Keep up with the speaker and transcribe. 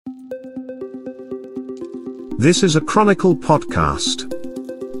This is a Chronicle podcast,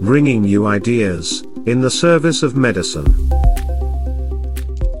 bringing you ideas in the service of medicine.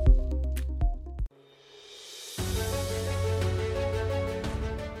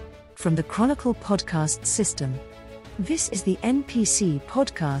 From the Chronicle podcast system, this is the NPC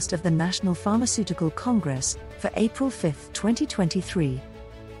podcast of the National Pharmaceutical Congress for April 5, 2023.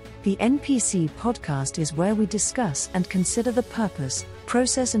 The NPC podcast is where we discuss and consider the purpose,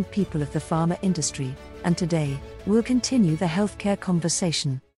 process and people of the pharma industry, and today, we'll continue the healthcare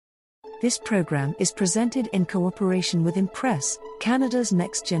conversation. This program is presented in cooperation with Impress, Canada's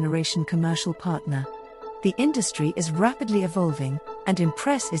next-generation commercial partner. The industry is rapidly evolving, and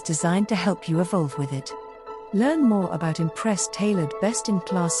Impress is designed to help you evolve with it. Learn more about Impress tailored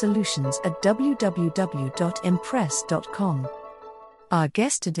best-in-class solutions at www.impress.com. Our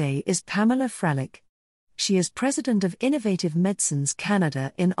guest today is Pamela Fralick. She is President of Innovative Medicines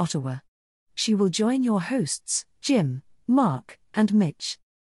Canada in Ottawa. She will join your hosts, Jim, Mark, and Mitch.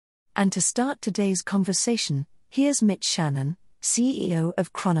 And to start today's conversation, here's Mitch Shannon, CEO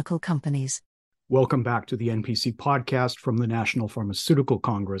of Chronicle Companies. Welcome back to the NPC podcast from the National Pharmaceutical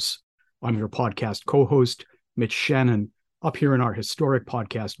Congress. I'm your podcast co-host, Mitch Shannon, up here in our historic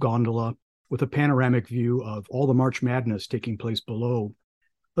podcast gondola with a panoramic view of all the March Madness taking place below.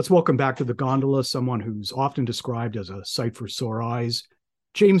 Let's welcome back to the gondola someone who's often described as a sight for sore eyes,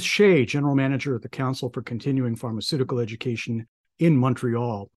 James Shea, General Manager at the Council for Continuing Pharmaceutical Education in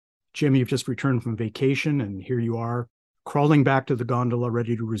Montreal. Jim, you've just returned from vacation, and here you are, crawling back to the gondola,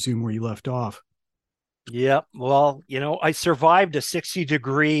 ready to resume where you left off. Yeah, well, I survived a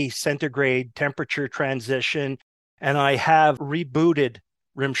 60-degree centigrade temperature transition, and I have rebooted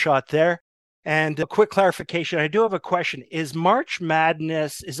Rimshot there. And a quick clarification, I do have a question. Is March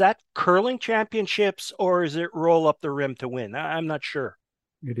Madness, is that curling championships, or is it roll up the rim to win? I'm not sure.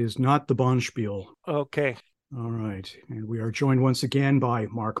 It is not the Bonspiel. Okay. All right. And we are joined once again by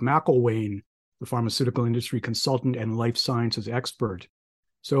Mark McElwain, the pharmaceutical industry consultant and life sciences expert.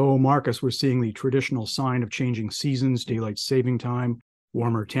 So, Marcus, we're seeing the traditional sign of changing seasons, daylight saving time,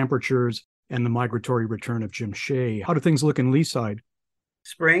 warmer temperatures, and the migratory return of Jim Shea. How do things look in Leaside?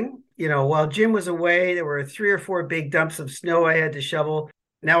 Spring, while Jim was away, there were 3 or 4 big dumps of snow I had to shovel.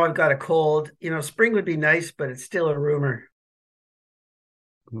 Now I've got a cold. Spring would be nice, but it's still a rumor.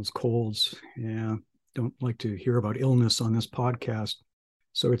 Those colds, yeah. Don't like to hear about illness on this podcast.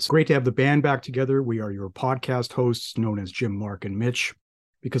 So it's great to have the band back together. We are your podcast hosts, known as Jim, Mark, and Mitch,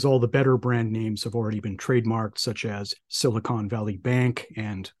 because all the better brand names have already been trademarked, such as Silicon Valley Bank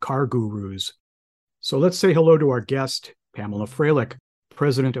and Car Gurus. So let's say hello to our guest, Pamela Fralick,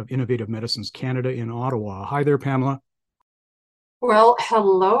 President of Innovative Medicines Canada in Ottawa. Hi there, Pamela. Well,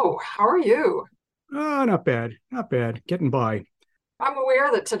 hello. How are you? Not bad. Getting by. I'm aware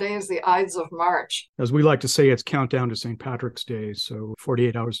that today is the Ides of March. As we like to say, it's countdown to St. Patrick's Day, so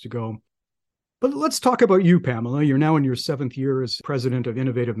 48 hours to go. But let's talk about you, Pamela. You're now in your 7th year as President of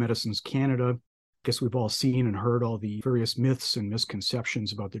Innovative Medicines Canada. I guess we've all seen and heard all the various myths and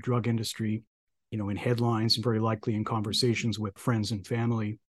misconceptions about the drug industry, in headlines and very likely in conversations with friends and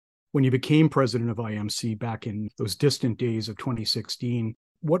family. When you became president of IMC back in those distant days of 2016,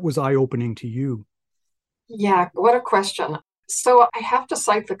 what was eye-opening to you? Yeah, what a question. So I have to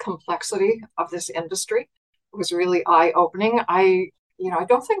cite the complexity of this industry. It was really eye-opening. I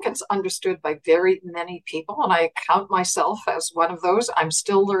don't think it's understood by very many people, and I count myself as one of those. I'm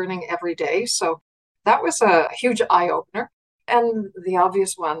still learning every day. So that was a huge eye-opener. And the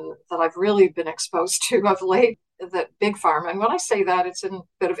obvious one that I've really been exposed to of late, that big pharma, and when I say that, it's in a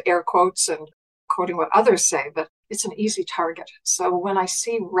bit of air quotes and quoting what others say, but it's an easy target. So when I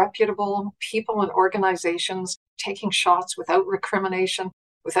see reputable people and organizations taking shots without recrimination,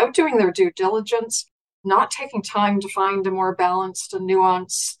 without doing their due diligence, not taking time to find a more balanced and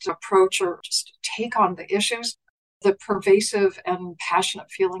nuanced approach or just take on the issues, the pervasive and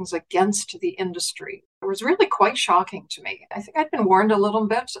passionate feelings against the industry, it was really quite shocking to me. I think I'd been warned a little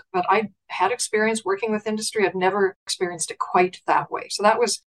bit, but I had experience working with industry. I'd never experienced it quite that way. So that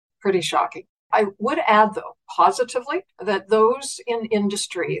was pretty shocking. I would add, though, positively, that those in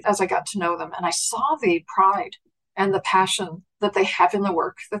industry, as I got to know them, and I saw the pride and the passion that they have in the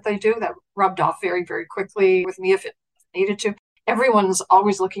work that they do, that rubbed off very, very quickly with me if it needed to. Everyone's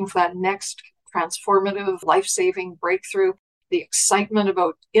always looking for that next transformative, life-saving breakthrough. The excitement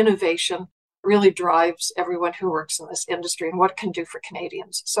about innovation really drives everyone who works in this industry and what it can do for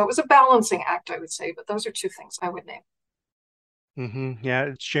Canadians. So it was a balancing act, I would say, but those are 2 things I would name. Yeah,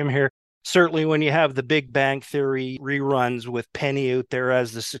 it's Jim here. Certainly when you have the Big Bang Theory reruns with Penny out there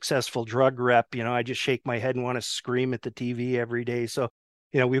as the successful drug rep, I just shake my head and want to scream at the TV every day. So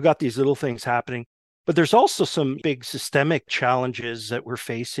we've got these little things happening, but there's also some big systemic challenges that we're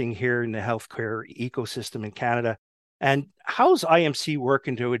facing here in the healthcare ecosystem in Canada. And how's IMC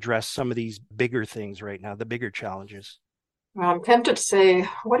working to address some of these bigger things right now, the bigger challenges? Well, I'm tempted to say,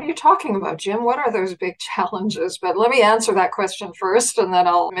 what are you talking about, Jim? What are those big challenges? But let me answer that question first, and then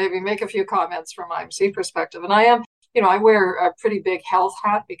I'll maybe make a few comments from IMC perspective. And I wear a pretty big health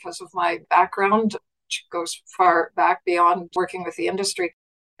hat because of my background, which goes far back beyond working with the industry.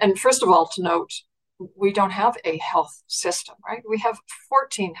 And first of all, to note, we don't have a health system, right? We have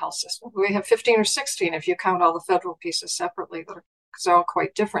 14 health systems. We have 15 or 16 if you count all the federal pieces separately, that are all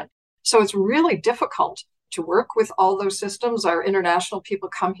quite different. So it's really difficult to work with all those systems. Our international people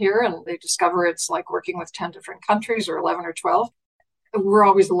come here and they discover it's like working with 10 different countries or 11 or 12. We're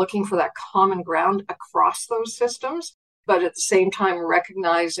always looking for that common ground across those systems, but at the same time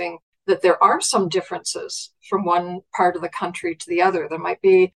recognizing that there are some differences from one part of the country to the other. There might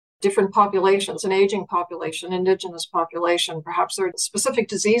be different populations, an aging population, Indigenous population. Perhaps there are specific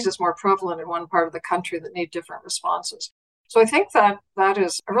diseases more prevalent in one part of the country that need different responses. So I think that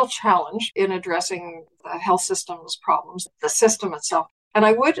is a real challenge in addressing the health system's problems, the system itself. And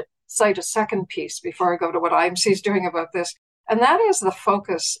I would cite a second piece before I go to what IMC is doing about this, and that is the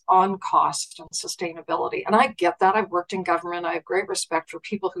focus on cost and sustainability. And I get that. I've worked in government. I have great respect for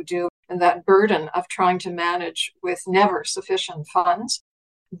people who do, and that burden of trying to manage with never sufficient funds.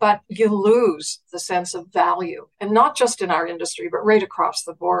 But you lose the sense of value, and not just in our industry, but right across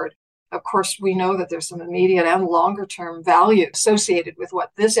the board. Of course, we know that there's some immediate and longer term value associated with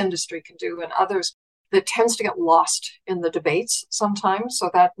what this industry can do and others that tends to get lost in the debates sometimes. So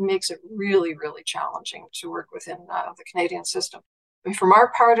that makes it really, really challenging to work within the Canadian system. I mean, from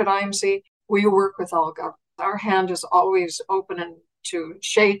our part at IMC, we work with all governments. Our hand is always open and to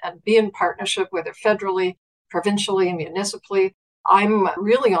shape and be in partnership, whether federally, provincially, municipally. I'm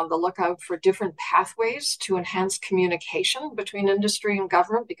really on the lookout for different pathways to enhance communication between industry and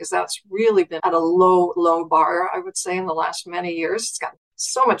government, because that's really been at a low, low bar, I would say, in the last many years. It's gotten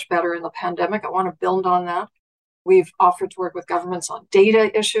so much better in the pandemic. I want to build on that. We've offered to work with governments on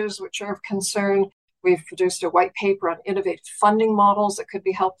data issues, which are of concern. We've produced a white paper on innovative funding models that could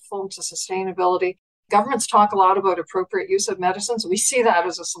be helpful to sustainability. Governments talk a lot about appropriate use of medicines. We see that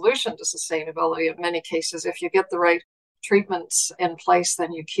as a solution to sustainability in many cases. If you get the right treatments in place,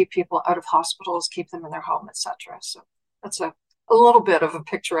 then you keep people out of hospitals, keep them in their home, etc. So that's a little bit of a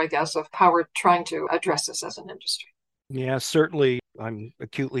picture, I guess, of how we're trying to address this as an industry. Yeah, certainly. I'm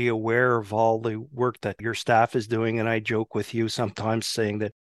acutely aware of all the work that your staff is doing. And I joke with you sometimes saying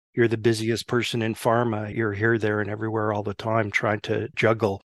that you're the busiest person in pharma. You're here, there, and everywhere all the time trying to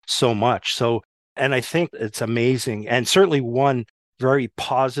juggle so much. And I think it's amazing. And certainly one very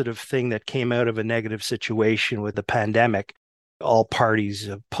positive thing that came out of a negative situation with the pandemic, all parties,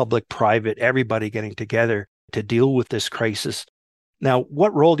 public, private, everybody getting together to deal with this crisis. Now,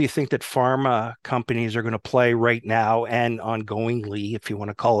 what role do you think that pharma companies are going to play right now and ongoingly, if you want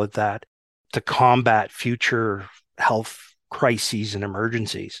to call it that, to combat future health crises and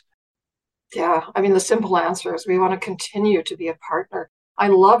emergencies? Yeah, I mean, the simple answer is we want to continue to be a partner. I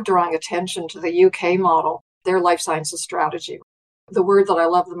love drawing attention to the UK model, their life sciences strategy. The word that I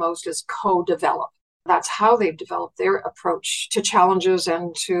love the most is co-develop. That's how they've developed their approach to challenges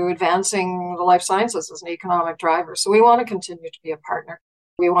and to advancing the life sciences as an economic driver. So we want to continue to be a partner.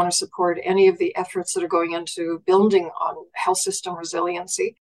 We want to support any of the efforts that are going into building on health system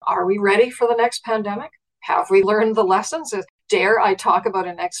resiliency. Are we ready for the next pandemic? Have we learned the lessons? Dare I talk about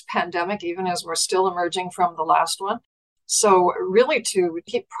a next pandemic, even as we're still emerging from the last one? So really to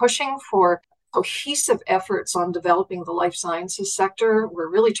keep pushing for cohesive efforts on developing the life sciences sector. We're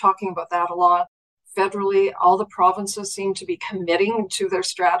really talking about that a lot. Federally, all the provinces seem to be committing to their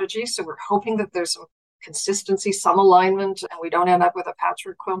strategy. So we're hoping that there's some consistency, some alignment, and we don't end up with a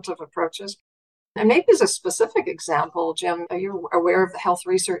patchwork quilt of approaches. And maybe as a specific example, Jim, are you aware of the Health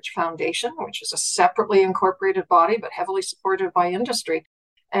Research Foundation, which is a separately incorporated body, but heavily supported by industry?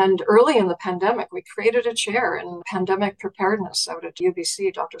 And early in the pandemic, we created a chair in pandemic preparedness out at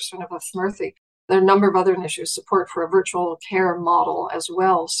UBC, Dr. Srinivas Murthy. There are a number of other issues, support for a virtual care model as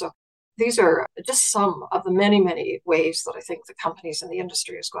well. So these are just some of the many, many ways that I think the companies in the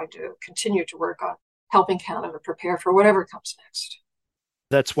industry is going to continue to work on helping Canada prepare for whatever comes next.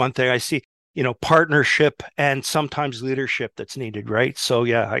 That's one thing I see, partnership and sometimes leadership that's needed, right? So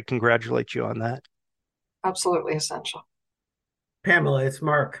yeah, I congratulate you on that. Absolutely essential. Pamela, it's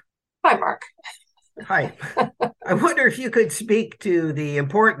Mark. Hi, Mark. Hi. I wonder if you could speak to the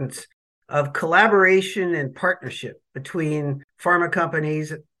importance of collaboration and partnership between pharma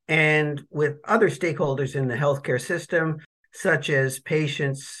companies and with other stakeholders in the healthcare system, such as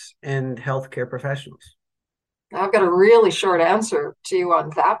patients and healthcare professionals? I've got a really short answer to you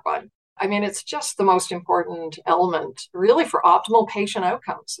on that one. I mean, it's just the most important element, really, for optimal patient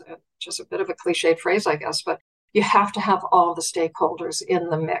outcomes. Just a bit of a cliched phrase, I guess, but you have to have all the stakeholders in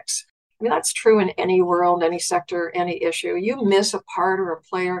the mix. I mean, that's true in any world, any sector, any issue. You miss a part or a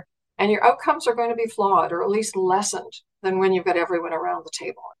player, and your outcomes are going to be flawed or at least lessened than when you've got everyone around the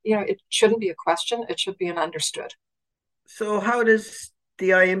table. It shouldn't be a question. It should be an understood. So how does the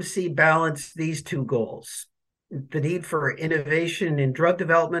IMC balance these two goals? The need for innovation in drug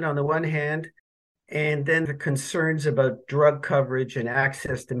development on the one hand, and then the concerns about drug coverage and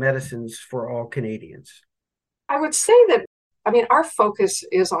access to medicines for all Canadians. I would say that, our focus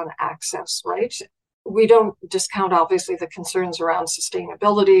is on access, right? We don't discount, obviously, the concerns around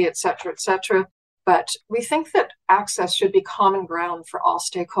sustainability, et cetera, but we think that access should be common ground for all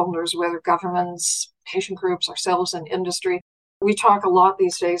stakeholders, whether governments, patient groups, ourselves, and industry. We talk a lot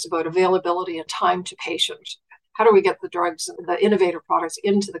these days about availability and time to patient. How do we get the drugs, the innovative products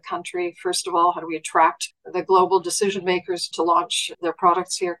into the country? First of all, how do we attract the global decision makers to launch their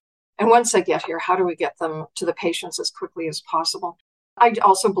products here? And once they get here, how do we get them to the patients as quickly as possible? I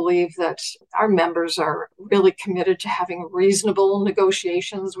also believe that our members are really committed to having reasonable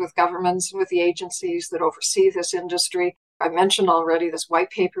negotiations with governments and with the agencies that oversee this industry. I mentioned already this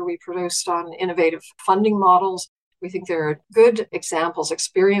white paper we produced on innovative funding models. We think there are good examples,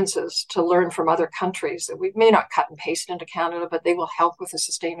 experiences to learn from other countries that we may not cut and paste into Canada, but they will help with the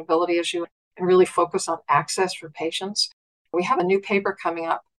sustainability issue and really focus on access for patients. We have a new paper coming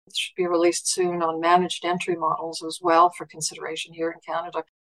up. It should be released soon on managed entry models as well for consideration here in Canada.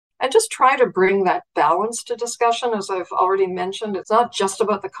 And just try to bring that balance to discussion. As I've already mentioned, it's not just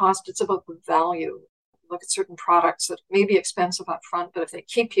about the cost, it's about the value. Look at certain products that may be expensive up front, but if they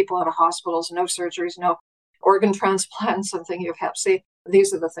keep people out of hospitals, no surgeries, no organ transplants, something of Hep C.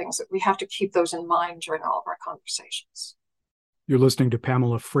 These are the things that we have to keep those in mind during all of our conversations. You're listening to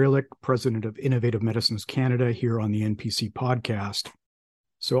Pamela Freilich, President of Innovative Medicines Canada, here on the NPC podcast.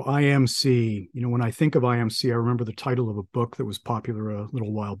 So IMC, when I think of IMC, I remember the title of a book that was popular a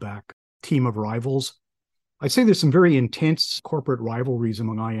little while back, Team of Rivals. I'd say there's some very intense corporate rivalries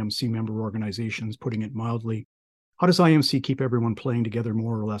among IMC member organizations, putting it mildly. How does IMC keep everyone playing together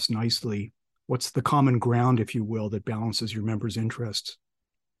more or less nicely? What's the common ground, if you will, that balances your members' interests?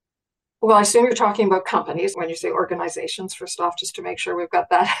 Well, I assume you're talking about companies when you say organizations, first off, just to make sure we've got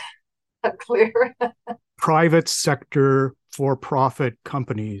that clear. Private sector, for-profit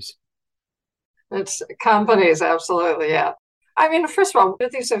companies. It's companies, absolutely, yeah. First of all,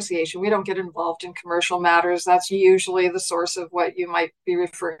 with the association, we don't get involved in commercial matters. That's usually the source of what you might be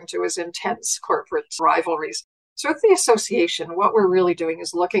referring to as intense corporate rivalries. So with the association, what we're really doing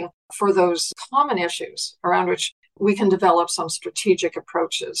is looking for those common issues around which we can develop some strategic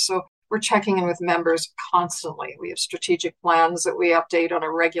approaches. So we're checking in with members constantly. We have strategic plans that we update on a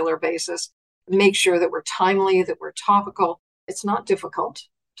regular basis, make sure that we're timely, that we're topical. It's not difficult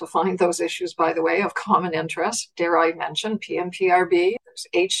to find those issues, by the way, of common interest. Dare I mention PMPRB, there's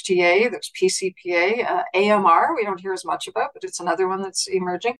HTA, there's PCPA, AMR, we don't hear as much about, but it's another one that's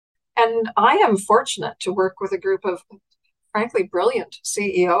emerging. And I am fortunate to work with a group of, frankly, brilliant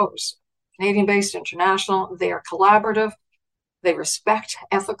CEOs, Canadian-based, international. They are collaborative. They respect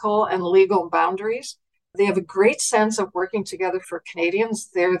ethical and legal boundaries. They have a great sense of working together for Canadians.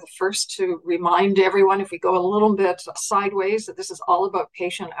 They're the first to remind everyone, if we go a little bit sideways, that this is all about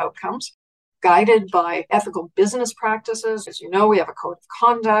patient outcomes, guided by ethical business practices. As you know, we have a code of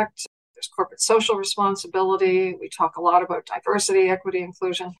conduct. There's corporate social responsibility. We talk a lot about diversity, equity,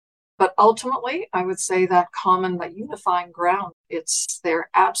 inclusion. But ultimately, I would say that unifying ground, it's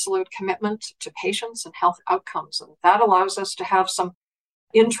their absolute commitment to patients and health outcomes. And that allows us to have some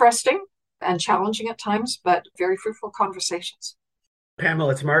interesting and challenging at times, but very fruitful conversations.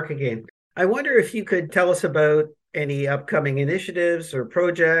 Pamela, it's Mark again. I wonder if you could tell us about any upcoming initiatives or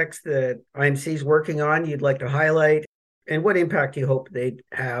projects that IMC is working on you'd like to highlight, and what impact you hope they'd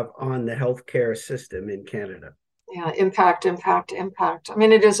have on the healthcare system in Canada. Yeah, impact.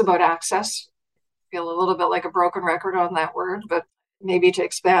 It is about access. I feel a little bit like a broken record on that word, but maybe to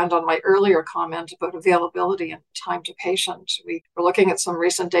expand on my earlier comment about availability and time to patient. We were looking at some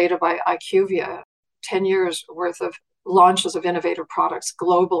recent data by IQVIA, 10 years worth of launches of innovative products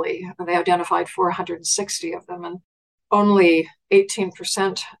globally. And they identified 460 of them, and only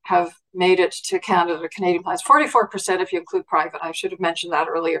 18% have made it to Canada, Canadian plans. 44% if you include private. I should have mentioned that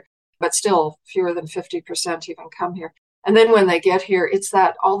earlier. But still fewer than 50% even come here. And then when they get here, it's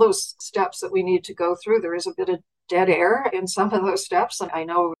that all those steps that we need to go through. There is a bit of dead air in some of those steps. And I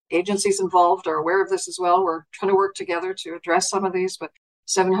know agencies involved are aware of this as well. We're trying to work together to address some of these, but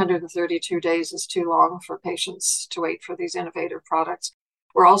 732 days is too long for patients to wait for these innovative products.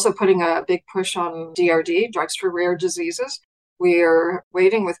 We're also putting a big push on DRD, drugs for rare diseases. We're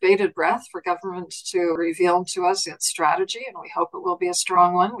waiting with bated breath for government to reveal to us its strategy, and we hope it will be a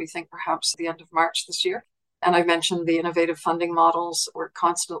strong one. We think perhaps at the end of March this year. And I mentioned the innovative funding models. We're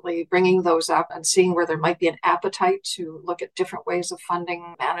constantly bringing those up and seeing where there might be an appetite to look at different ways of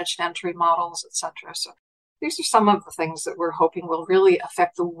funding, managed entry models, et cetera. So these are some of the things that we're hoping will really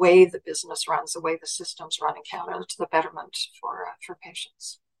affect the way the business runs, the way the systems run in Canada to the betterment for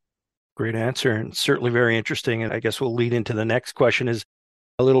patients. Great answer, and certainly very interesting. And I guess we'll lead into the next question is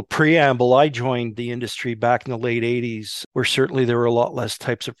a little preamble. I joined the industry back in the late 80s, where certainly there were a lot less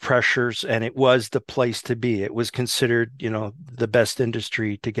types of pressures, and it was the place to be. It was considered, the best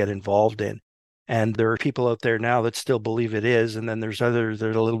industry to get involved in. And there are people out there now that still believe it is, and then there's others that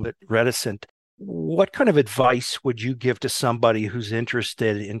are a little bit reticent. What kind of advice would you give to somebody who's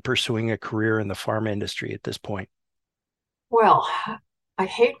interested in pursuing a career in the pharma industry at this point? Well, I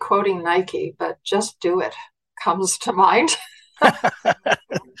hate quoting Nike, but just do it comes to mind.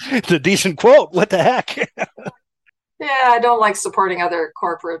 It's a decent quote. What the heck? Yeah, I don't like supporting other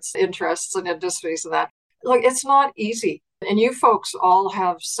corporates' interests and industries and that. Look, it's not easy. And you folks all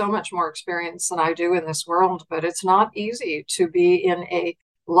have so much more experience than I do in this world, but it's not easy to be in a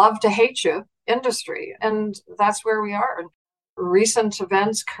love to hate you industry. And that's where we are. And recent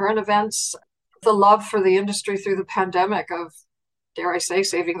events, current events, the love for the industry through the pandemic of, dare I say,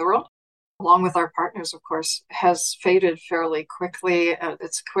 saving the world, along with our partners, of course, has faded fairly quickly. And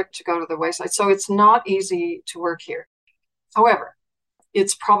it's quick to go to the wayside. So it's not easy to work here. However,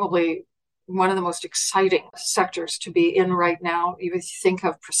 it's probably one of the most exciting sectors to be in right now. You think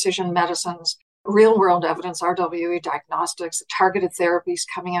of precision medicines, real world evidence, RWE diagnostics, targeted therapies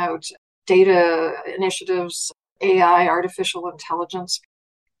coming out, data initiatives, AI, artificial intelligence.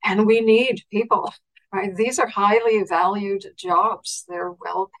 And we need people, right? These are highly valued jobs. They're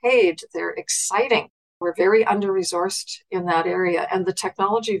well paid. They're exciting. We're very under-resourced in that area. And the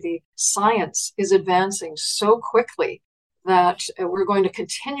technology, the science is advancing so quickly that we're going to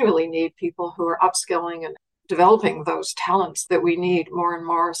continually need people who are upskilling and developing those talents that we need more and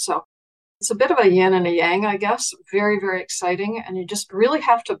more. So it's a bit of a yin and a yang, I guess. Very, very exciting. And you just really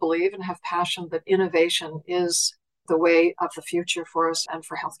have to believe and have passion that innovation is the way of the future for us and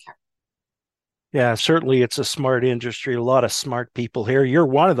for healthcare. Yeah, certainly it's a smart industry, a lot of smart people here. You're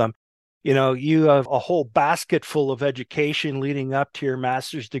one of them. You have a whole basket full of education leading up to your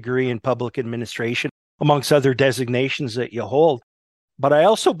master's degree in public administration, amongst other designations that you hold. But I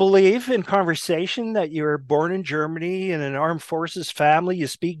also believe in conversation that you were born in Germany in an armed forces family. You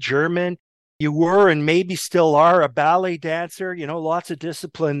speak German. You were and maybe still are a ballet dancer, lots of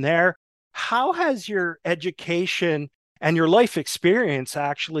discipline there. How has your education and your life experience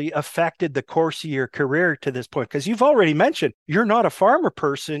actually affected the course of your career to this point? Because you've already mentioned you're not a farmer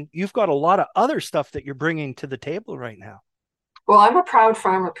person. You've got a lot of other stuff that you're bringing to the table right now. Well, I'm a proud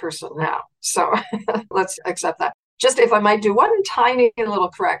farmer person now, so let's accept that. Just if I might do one tiny little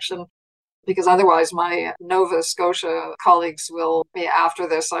correction, because otherwise my Nova Scotia colleagues will be after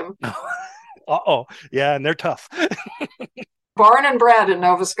this. I'm Uh-oh. Yeah, and they're tough. Born and bred in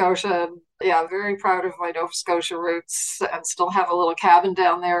Nova Scotia. Yeah, very proud of my Nova Scotia roots and still have a little cabin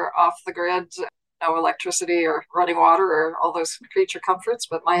down there off the grid. No electricity or running water or all those creature comforts,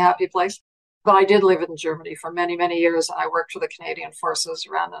 but my happy place. But I did live in Germany for many, many years. I worked for the Canadian Forces,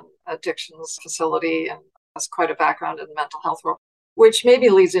 ran an addictions facility, and has quite a background in the mental health world, which maybe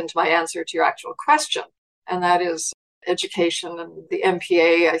leads into my answer to your actual question. And that is education, and the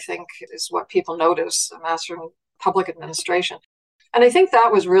MPA, I think, is what people notice, a Master in Public Administration. And I think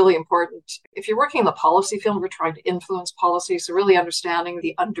that was really important. If you're working in the policy field, we're trying to influence policy. So really understanding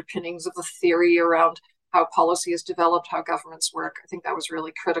the underpinnings of the theory around how policy is developed, how governments work. I think that was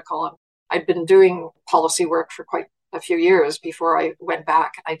really critical. And I'd been doing policy work for quite a few years before I went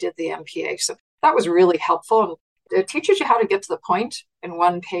back and I did the MPA. So that was really helpful. And it teaches you how to get to the point in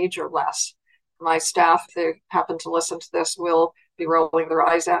one page or less. My staff, if they happen to listen to this, will be rolling their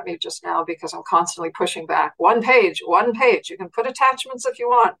eyes at me just now because I'm constantly pushing back. One page. You can put attachments if you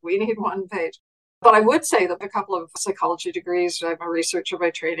want. We need one page. But I would say that a couple of psychology degrees, I'm a researcher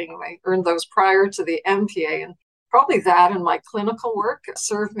by training, and I earned those prior to the MPA. And probably that and my clinical work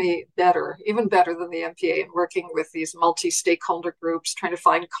served me better, even better than the MPA, in working with these multi-stakeholder groups, trying to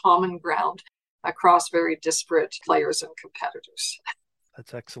find common ground across very disparate players and competitors.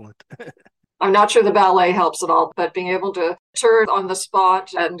 That's excellent. I'm not sure the ballet helps at all, but being able to turn on the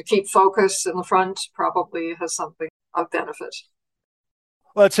spot and keep focus in the front probably has something of benefit.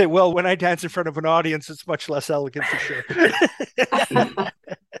 Well, I'd say, when I dance in front of an audience, it's much less elegant for sure.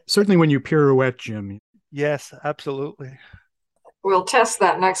 Certainly when you pirouette, Jim. Yes, absolutely. We'll test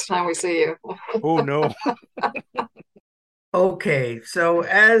that next time we see you. Oh, no. Okay, so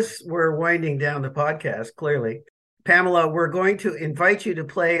as we're winding down the podcast, clearly, Pamela, we're going to invite you to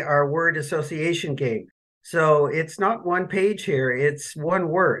play our word association game. So it's not one page here, it's one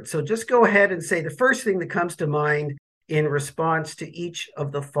word. So just go ahead and say the first thing that comes to mind in response to each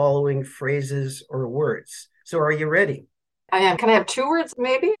of the following phrases or words. So are you ready? I am. Can I have 2 words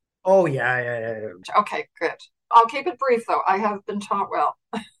maybe? Oh, yeah. Okay, good. I'll keep it brief though. I have been taught well.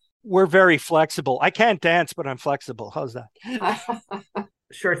 We're very flexible. I can't dance, but I'm flexible. How's that?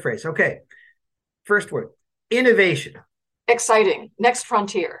 Short phrase. Okay. First word, innovation. Exciting. Next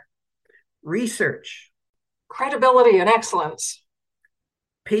frontier. Research. Credibility and excellence.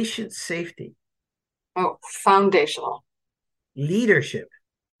 Patient safety. Oh, foundational. Leadership.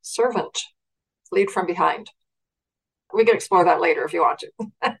 Servant. Lead from behind. We can explore that later if you want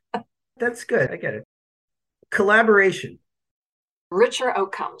to. That's good. I get it. Collaboration. Richer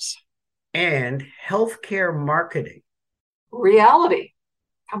outcomes. And healthcare marketing. Reality.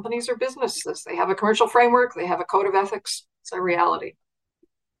 Companies are businesses. They have a commercial framework. They have a code of ethics. It's a reality.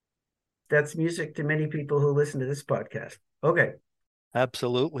 That's music to many people who listen to this podcast. Okay.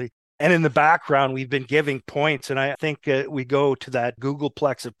 Absolutely. And in the background, we've been giving points. And I think we go to that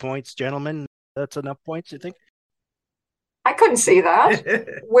Googleplex of points, gentlemen. That's enough points, you think? I couldn't see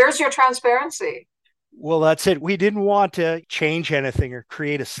that. Where's your transparency? Well, that's it. We didn't want to change anything or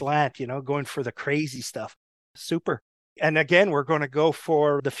create a slant, going for the crazy stuff. Super. And again, we're going to go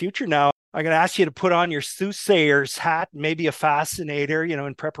for the future now. I'm going to ask you to put on your soothsayer's hat, maybe a fascinator,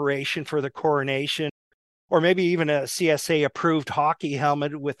 in preparation for the coronation, or maybe even a CSA-approved hockey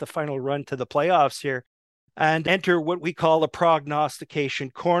helmet with the final run to the playoffs here, and enter what we call a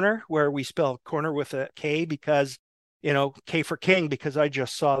prognostication corner, where we spell corner with a K because, K for King, because I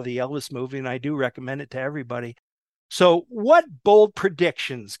just saw the Elvis movie and I do recommend it to everybody. So what bold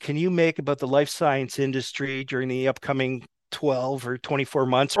predictions can you make about the life science industry during the upcoming 12 or 24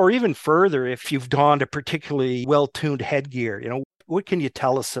 months, or even further if you've donned a particularly well-tuned headgear? What can you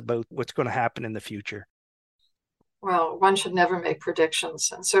tell us about what's going to happen in the future? Well, one should never make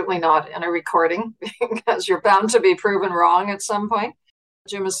predictions, and certainly not in a recording, because you're bound to be proven wrong at some point.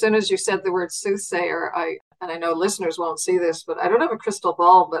 Jim, as soon as you said the word soothsayer, and I know listeners won't see this, but I don't have a crystal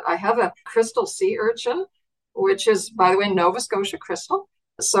ball, but I have a crystal sea urchin, which is, by the way, Nova Scotia crystal.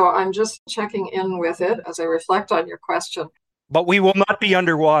 So I'm just checking in with it as I reflect on your question. But we will not be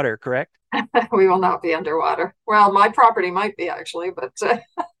underwater, correct? We will not be underwater. Well, my property might be actually, but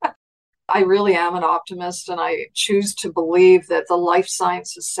I really am an optimist, and I choose to believe that the life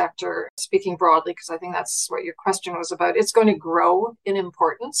sciences sector, speaking broadly, because I think that's what your question was about, it's going to grow in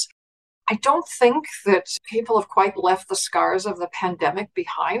importance. I don't think that people have quite left the scars of the pandemic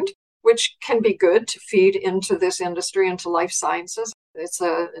behind, which can be good to feed into this industry, into life sciences. It's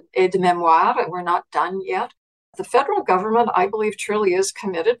an aide-memoire, and we're not done yet. The federal government, I believe, truly is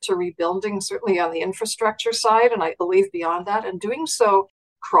committed to rebuilding, certainly on the infrastructure side, and I believe beyond that, and doing so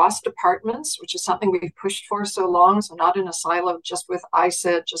cross departments, which is something we've pushed for so long. So not in a silo, just with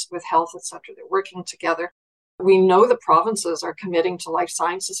ISED, just with health, et cetera. They're working together. We know the provinces are committing to life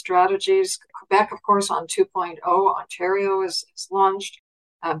sciences strategies. Quebec, of course, on 2.0. Ontario is launched.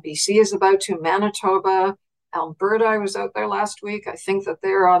 BC is about to. Manitoba. Alberta, I was out there last week. I think that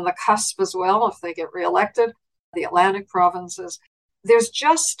they're on the cusp as well if they get reelected. The Atlantic provinces. There's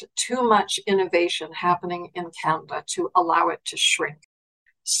just too much innovation happening in Canada to allow it to shrink.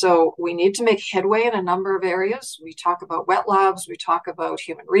 So we need to make headway in a number of areas. We talk about wet labs, we talk about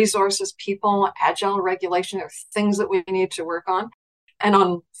human resources, people, agile regulation. There are things that we need to work on. And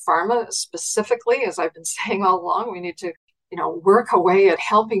on pharma specifically, as I've been saying all along, we need to work away at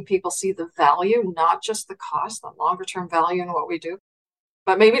helping people see the value, not just the cost, the longer term value in what we do.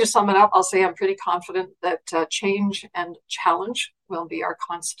 But maybe to sum it up, I'll say I'm pretty confident that change and challenge will be our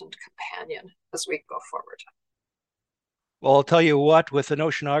constant companion as we go forward. Well, I'll tell you what, with an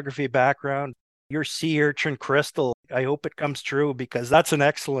oceanography background, your sea urchin crystal, I hope it comes true, because that's an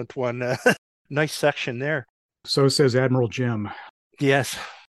excellent one. Nice section there. So says Admiral Jim. Yes.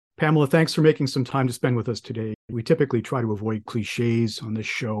 Pamela, thanks for making some time to spend with us today. We typically try to avoid cliches on this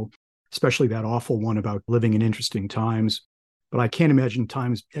show, especially that awful one about living in interesting times. But I can't imagine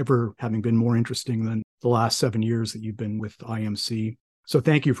times ever having been more interesting than the last 7 years that you've been with IMC. So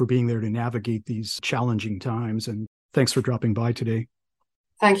thank you for being there to navigate these challenging times. And thanks for dropping by today.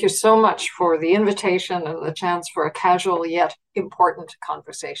 Thank you so much for the invitation and the chance for a casual yet important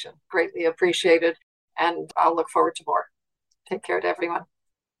conversation. Greatly appreciated, and I'll look forward to more. Take care to everyone.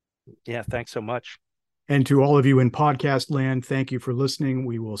 Yeah, thanks so much. And to all of you in podcast land, thank you for listening.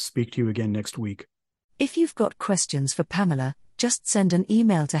 We will speak to you again next week. If you've got questions for Pamela, just send an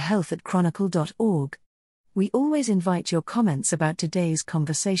email to health@chronicle.org. We always invite your comments about today's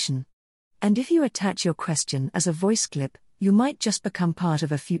conversation. And if you attach your question as a voice clip, you might just become part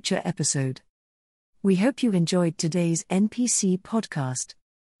of a future episode. We hope you enjoyed today's NPC podcast.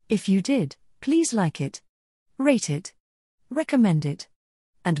 If you did, please like it, rate it, recommend it,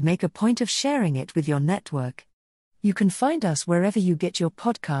 and make a point of sharing it with your network. You can find us wherever you get your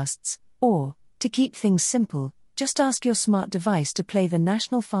podcasts, or, to keep things simple, just ask your smart device to play the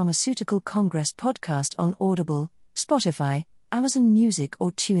National Pharmaceutical Congress podcast on Audible, Spotify, Amazon Music,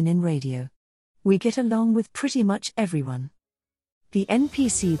 or TuneIn Radio. We get along with pretty much everyone. The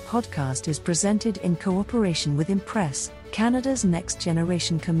NPC podcast is presented in cooperation with Impress, Canada's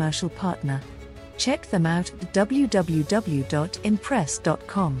next-generation commercial partner. Check them out at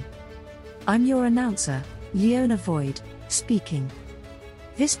www.impress.com. I'm your announcer, Leona Void, speaking.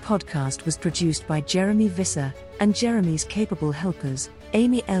 This podcast was produced by Jeremy Visser and Jeremy's capable helpers,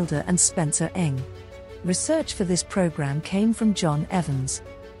 Amy Elder and Spencer Eng. Research for this program came from John Evans.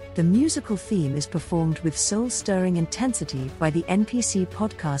 The musical theme is performed with soul-stirring intensity by the NPC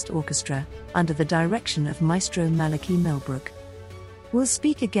Podcast Orchestra, under the direction of Maestro Malachi Melbrook. We'll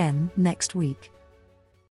speak again next week.